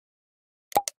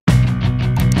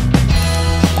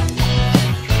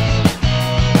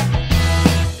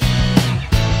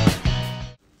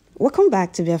Welcome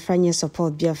back to Biafra News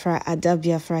Support. Biafra Ada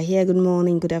Biafra here. Good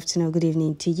morning, good afternoon, good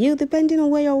evening to you, depending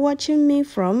on where you're watching me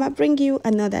from. I bring you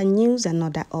another news,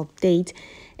 another update.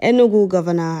 Enugu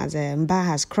Governor Mbah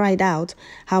has cried out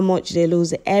how much they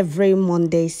lose every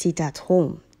Monday sit at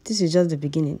home. This is just the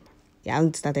beginning. He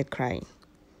hasn't started crying.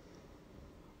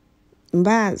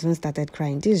 Mbah hasn't started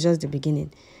crying. This is just the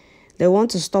beginning. They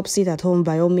want to stop sit at home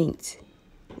by all means.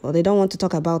 Well, they don't want to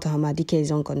talk about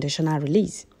Hamadike's unconditional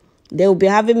release. They will be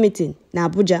having meeting in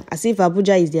Abuja as if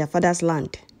Abuja is their father's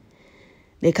land.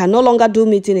 They can no longer do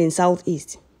meeting in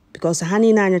Southeast because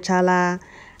Hani na Nyochala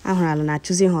and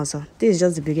choosing Hoso. This is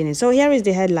just the beginning. So here is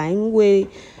the headline. We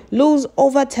lose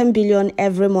over 10 billion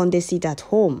every Monday sit at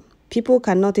home. People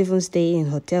cannot even stay in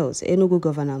hotels. Enugu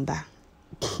Governor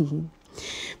Mbah.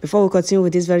 Before we continue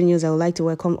with this very news, I would like to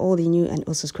welcome all the new and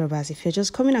old subscribers. If you're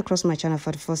just coming across my channel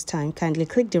for the first time, kindly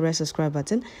click the red subscribe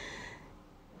button.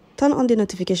 Turn on the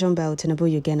notification bell to enable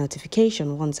you get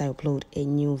notification once I upload a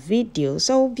new video.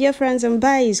 So, dear friends,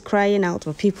 Mbah is crying out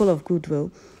for people of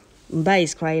goodwill. Mbah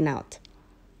is crying out.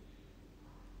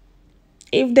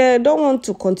 If they don't want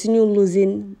to continue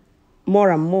losing more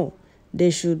and more,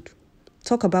 they should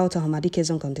talk about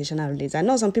Hamadike's unconditional release. I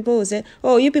know some people will say,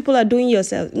 oh, you people are doing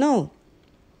yourself. No.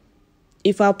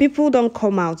 If our people don't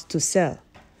come out to sell,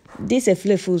 these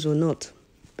fools will not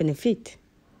benefit.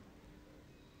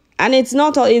 And it's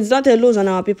not a lose on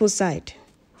our people's side.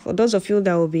 For those of you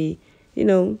that will be,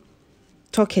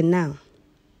 talking now,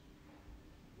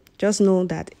 just know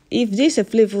that if these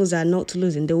flavors are not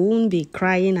losing, they won't be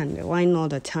crying and whining all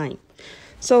the time.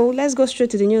 So let's go straight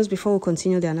to the news before we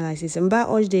continue the analysis.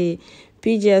 Mbah urged the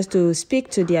PGS to speak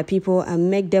to their people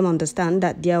and make them understand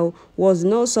that there was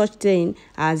no such thing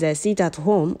as a sit at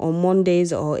home on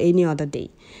Mondays or any other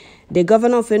day. The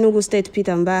governor of Enugu State,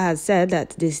 Peter Mbah, has said that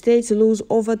the state lose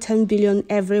over 10 billion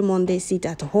every Monday sit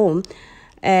at home,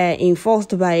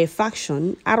 enforced by a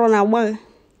faction,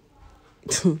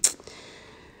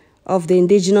 of the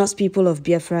indigenous people of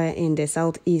Biafra in the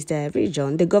southeast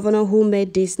region. The governor, who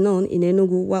made this known in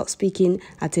Enugu while speaking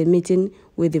at a meeting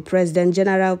with the President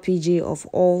General PG of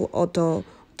all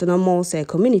autonomous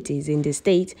communities in the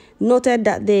state, noted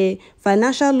that the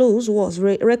financial loss was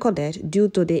recorded due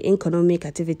to the economic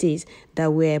activities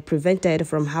that were prevented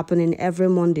from happening every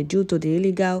Monday due to the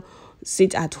illegal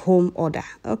sit-at-home order.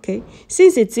 Okay,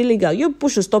 since it's illegal, you people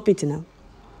should stop it now.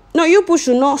 No, you people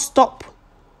should not stop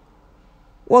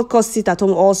what caused sit-at-home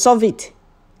or solve it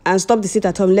and stop the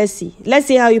sit-at-home. Let's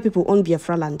see how you people own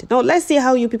Biafra land. No, let's see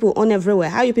how you people own everywhere,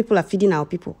 how you people are feeding our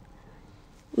people.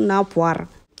 Now, poor.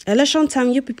 Election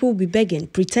time, you people will be begging,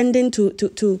 pretending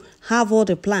to have all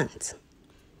the plans.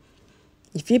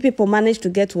 If you people manage to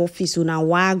get to office, you now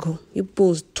wago, you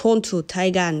people turn to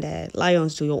tiger and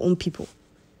lions to your own people.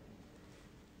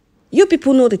 You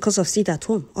people know the cause of sit at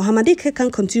home. Or Hamadike can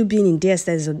continue being in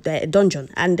DSS dungeon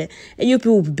and you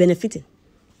people will be benefiting.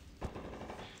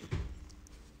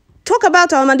 Talk about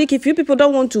Hamadike. If you people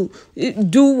don't want to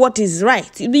do what is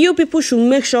right, you people should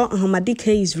make sure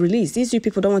Hamadike is released. These you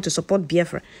people don't want to support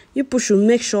Biafra. You people should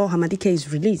make sure Hamadike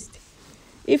is released.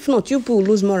 If not, you people will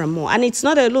lose more and more. And it's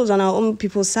not a lose on our own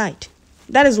people's side.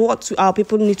 That is what our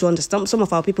people need to understand. Some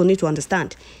of our people need to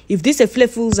understand. If these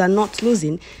fools are not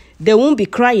losing, they won't be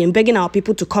crying, begging our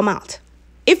people to come out.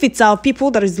 If it's our people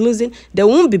that is losing, they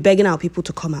won't be begging our people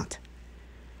to come out.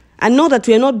 And know that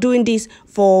we are not doing this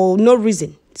for no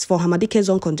reason. It's for Hamadike's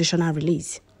unconditional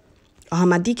release.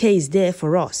 Hamadike is there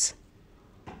for us.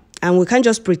 And we can't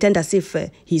just pretend as if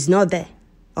he's not there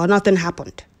or nothing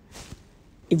happened.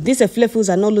 If these fools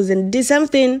are not losing, the same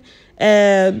thing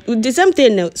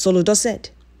Soludo said.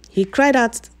 He cried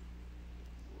out.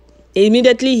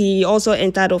 Immediately, he also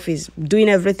entered office, doing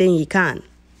everything he can.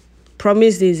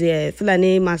 Promised his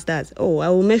Fulani masters, oh, I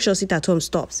will make sure sit at home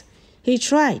stops. He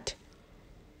tried.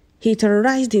 He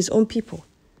terrorized his own people.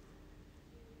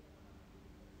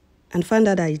 And found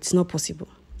out that it's not possible.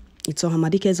 It's on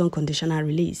Hamadike's unconditional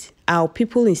release. Our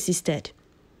people insisted.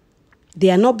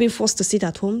 They are not being forced to sit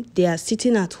at home. They are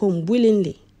sitting at home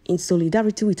willingly in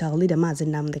solidarity with our leader, Mazi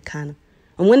Nnamdi Kanu.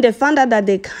 And when they found out that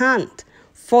they can't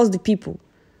force the people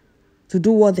to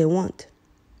do what they want,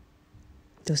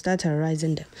 they'll start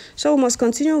terrorizing them. So we must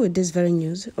continue with this very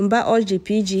news. Mbah urged the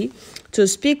PG to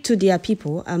speak to their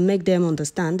people and make them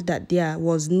understand that there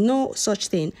was no such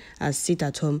thing as sit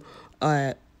at home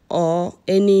or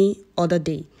any other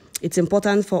day. It's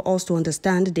important for us to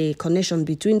understand the connection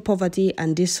between poverty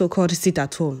and this so-called sit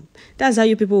at home. That's how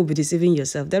you people will be deceiving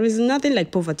yourself. There is nothing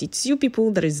like poverty. It's you people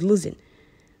that is losing.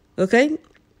 Okay?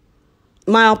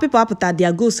 My people have put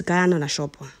their goods on a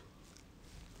shop.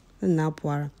 Now,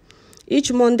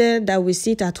 each Monday that we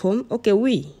sit at home, okay,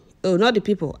 we, Oh, not the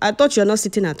people. I thought you're not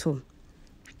sitting at home.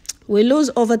 We lose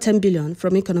over 10 billion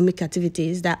from economic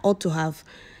activities that ought to have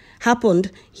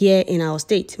happened here in our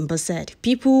state, Mbah said.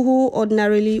 People who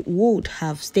ordinarily would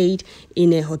have stayed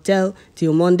in a hotel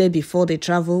till Monday before they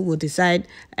travel will decide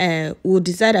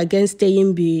against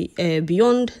staying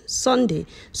beyond Sunday.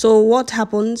 So what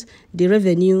happens? The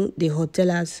revenue the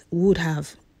hotelers would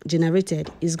have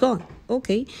generated is gone.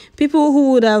 Okay, people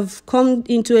who would have come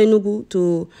into Enugu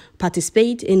to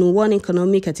participate in one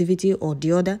economic activity or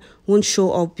the other won't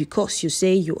show up because you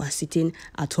say you are sitting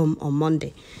at home on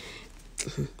Monday.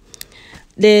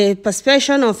 The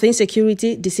perception of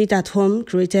insecurity the sit at home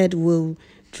created will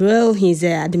drill his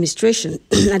administration's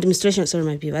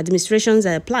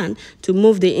plan to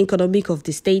move the economic of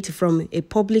the state from a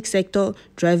public sector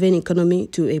driving economy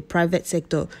to a private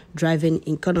sector driving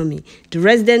economy. The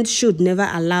residents should never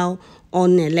allow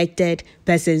unelected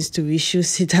persons to issue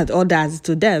sit-at orders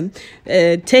to them.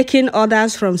 Taking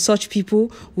orders from such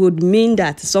people would mean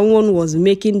that someone was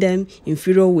making them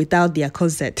inferior without their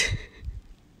consent.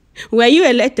 Were you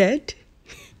elected?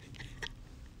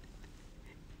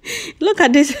 Look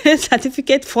at this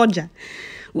certificate forger.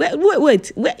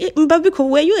 Wait, Mbah,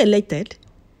 were you elected?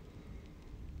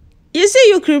 You see,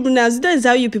 you criminals, that is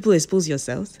how you people expose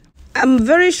yourselves. I'm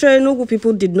very sure Enugu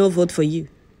people did not vote for you.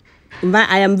 But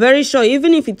I am very sure,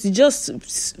 even if it's just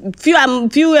few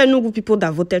Enugu people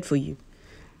that voted for you,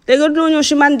 they go to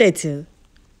your mandate.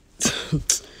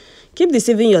 Keep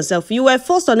deceiving yourself. You were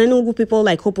forced on Enugu people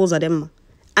like Hopos Adema.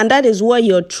 And that is why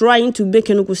you're trying to make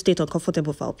Enugu state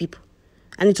uncomfortable for our people.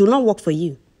 And it will not work for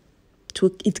you.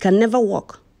 It can never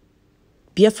work.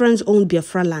 Biafrans own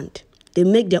Biafra land. They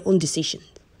make their own decisions.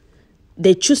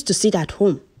 They choose to sit at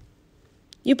home.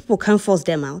 You people can't force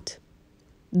them out.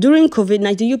 During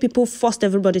COVID-19, you people forced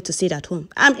everybody to sit at home.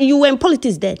 You were in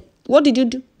politics then. What did you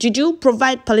do? Did you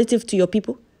provide palliative to your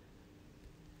people?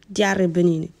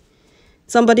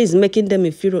 Somebody is making them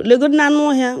inferior.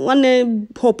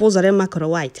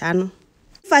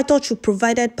 If I thought you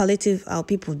provided palliative our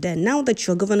people then, now that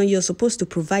you're governor, you're supposed to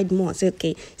provide more. Say,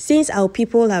 okay, since our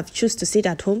people have chosen to sit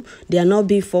at home, they are not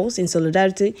being forced in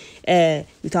solidarity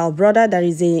with our brother that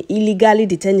is illegally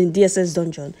detained in DSS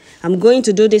dungeon. I'm going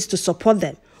to do this to support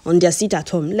them on their seat at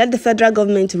home. Let the federal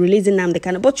government release them.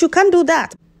 But you can't do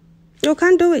that. You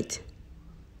can't do it.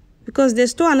 Because they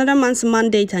stole another man's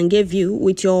mandate and gave you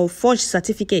with your forged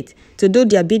certificate to do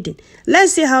their bidding.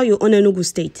 Let's see how you own Enugu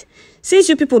state. Since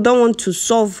you people don't want to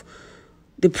solve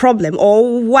the problem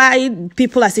or why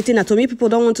people are sitting at home, you people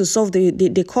don't want to solve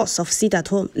the cause of sit at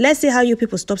home. Let's see how you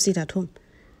people stop sit at home.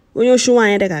 No, let's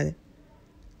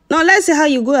see how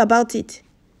you go about it.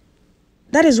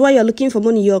 That is why you're looking for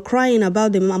money. You're crying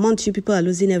about the amount you people are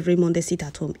losing every month they sit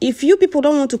at home. If you people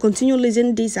don't want to continue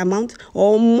losing this amount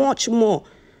or much more,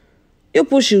 you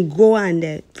people should go and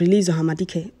release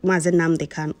Hamadike Mazen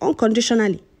Namdekan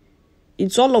unconditionally.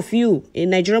 It's all of you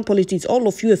in Nigerian politics, all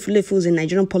of you Efulefus in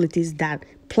Nigerian politics that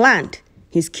planned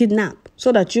his kidnap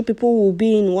so that you people will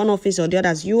be in one office or the other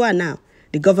as you are now,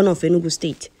 the governor of Enugu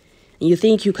state. And you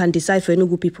think you can decide for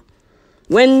Enugu people.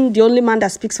 When the only man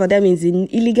that speaks for them is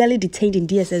illegally detained in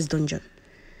DSS dungeon.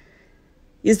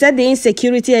 You said the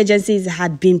insecurity agencies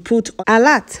had been put on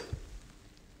alert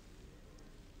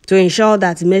to ensure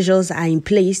that measures are in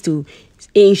place to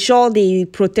ensure the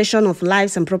protection of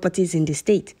lives and properties in the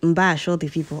state. Mbah assured the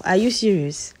people. Are you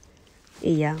serious?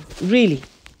 Yeah, really.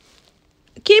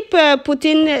 Keep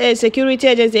putting security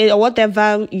agencies or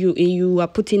whatever you are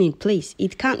putting in place.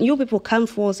 You people can't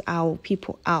force our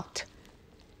people out.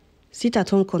 Sit at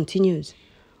home continues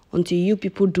until you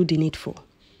people do the needful.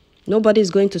 Nobody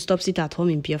is going to stop sit at home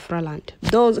in Biafra land.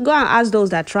 Go and ask those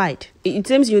that tried. It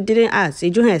seems you didn't ask.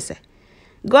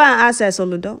 Go and ask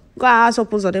Soludo. Go and ask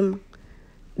Opposodem.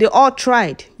 They all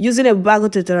tried using a bag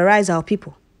to terrorize our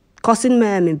people, causing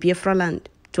mayhem in Biafra land,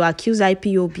 to accuse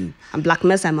IPOB and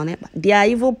blackmail Simon. Their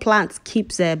evil plans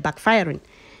keeps backfiring.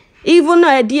 Even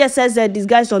DSS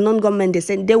disguised or non-government,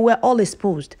 they were all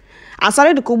exposed.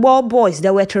 Aside the Kubwa boys, they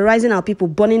were terrorizing our people,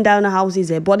 burning down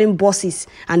houses, burning buses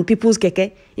and people's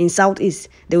keke in Southeast.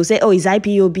 They will say, oh, it's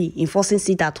IPOB enforcing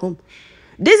sit at home.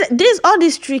 All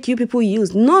these tricks you people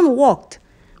use, none worked.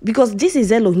 Because this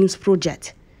is Elohim's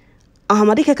project.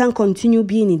 Ahamadike can continue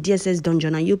being in DSS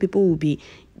dungeon and you people will be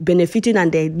benefiting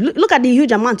and they look at the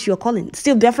huge amount you're calling.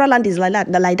 Still, Biafra land is like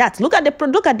that. Look at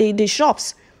the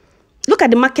shops. Look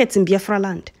at the markets in Biafra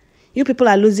land. You people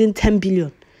are losing 10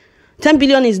 billion. 10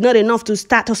 billion is not enough to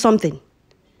start or something.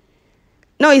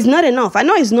 No, it's not enough. I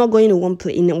know it's not going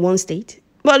in one state.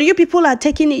 But you people are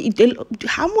taking it.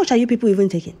 How much are you people even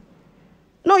taking?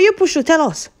 No, you people should tell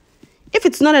us. If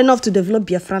it's not enough to develop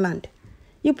Biafra land,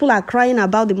 You people are crying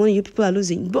about the money you people are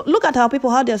losing. But look at how people,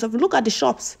 how they are suffering. Look at the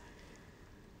shops.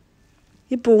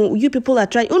 You people are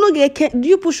trying.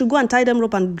 You people should go and tie them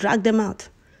rope and drag them out.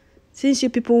 Since you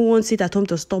people won't sit at home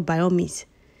to stop, by all means.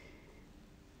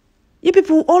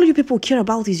 All you people care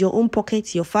about is your own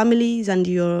pockets, your families, and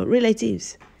your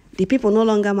relatives. The people no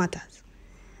longer matters.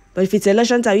 But if it's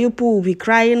election time, you people will be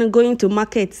crying and going to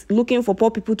markets, looking for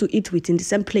poor people to eat with in the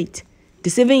same plate,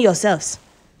 deceiving yourselves.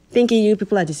 Thinking you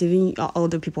people are deceiving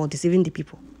other people, deceiving the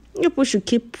people. You people should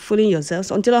keep fooling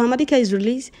yourselves until Ahmadiyya is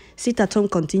released. Sit at home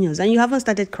continues, and you haven't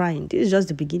started crying. This is just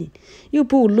the beginning. You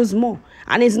people will lose more,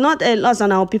 and it's not a loss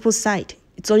on our people's side.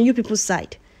 It's on you people's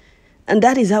side, and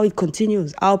that is how it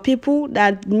continues. Our people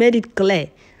that made it clear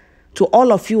to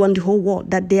all of you and the whole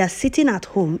world that they are sitting at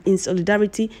home in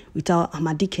solidarity with our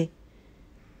Ahmadiyya,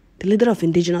 the leader of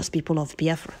indigenous people of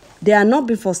Biafra. They are not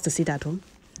being forced to sit at home.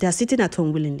 They are sitting at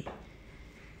home willingly.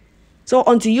 So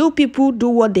until you people do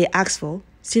what they ask for,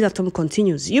 sit at home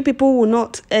continues. You people will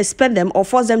not expect them or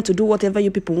force them to do whatever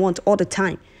you people want all the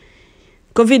time.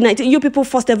 COVID-19, you people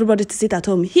forced everybody to sit at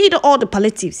home. Heed all the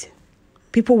palliatives.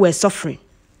 People were suffering.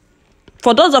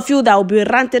 For those of you that will be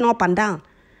ranting up and down,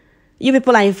 you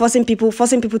people are forcing people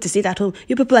to sit at home.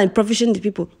 You people are impoverishing the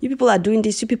people. You people are doing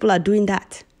this. You people are doing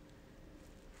that.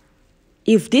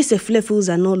 If these fools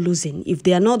are not losing, if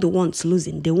they are not the ones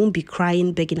losing, they won't be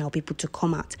crying, begging our people to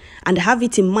come out. And have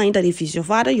it in mind that if it's your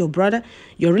father, your brother,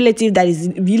 your relative that is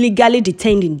illegally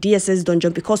detained in DSS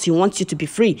dungeon because he wants you to be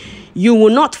free, you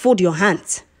will not fold your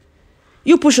hands.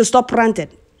 You people should stop ranting.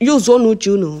 You zone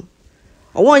you know.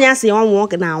 That's the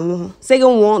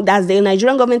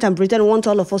Nigerian government and Britain want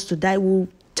all of us to die. We'll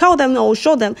tell them or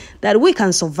show them that we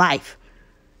can survive.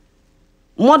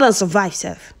 More than survive,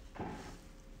 self.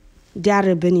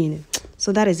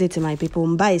 So that is it, my people.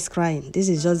 Mbah is crying. This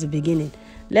is just the beginning.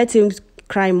 Let him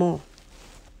cry more.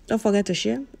 Don't forget to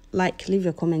share, like, leave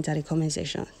your comment at the comment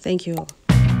section. Thank you all.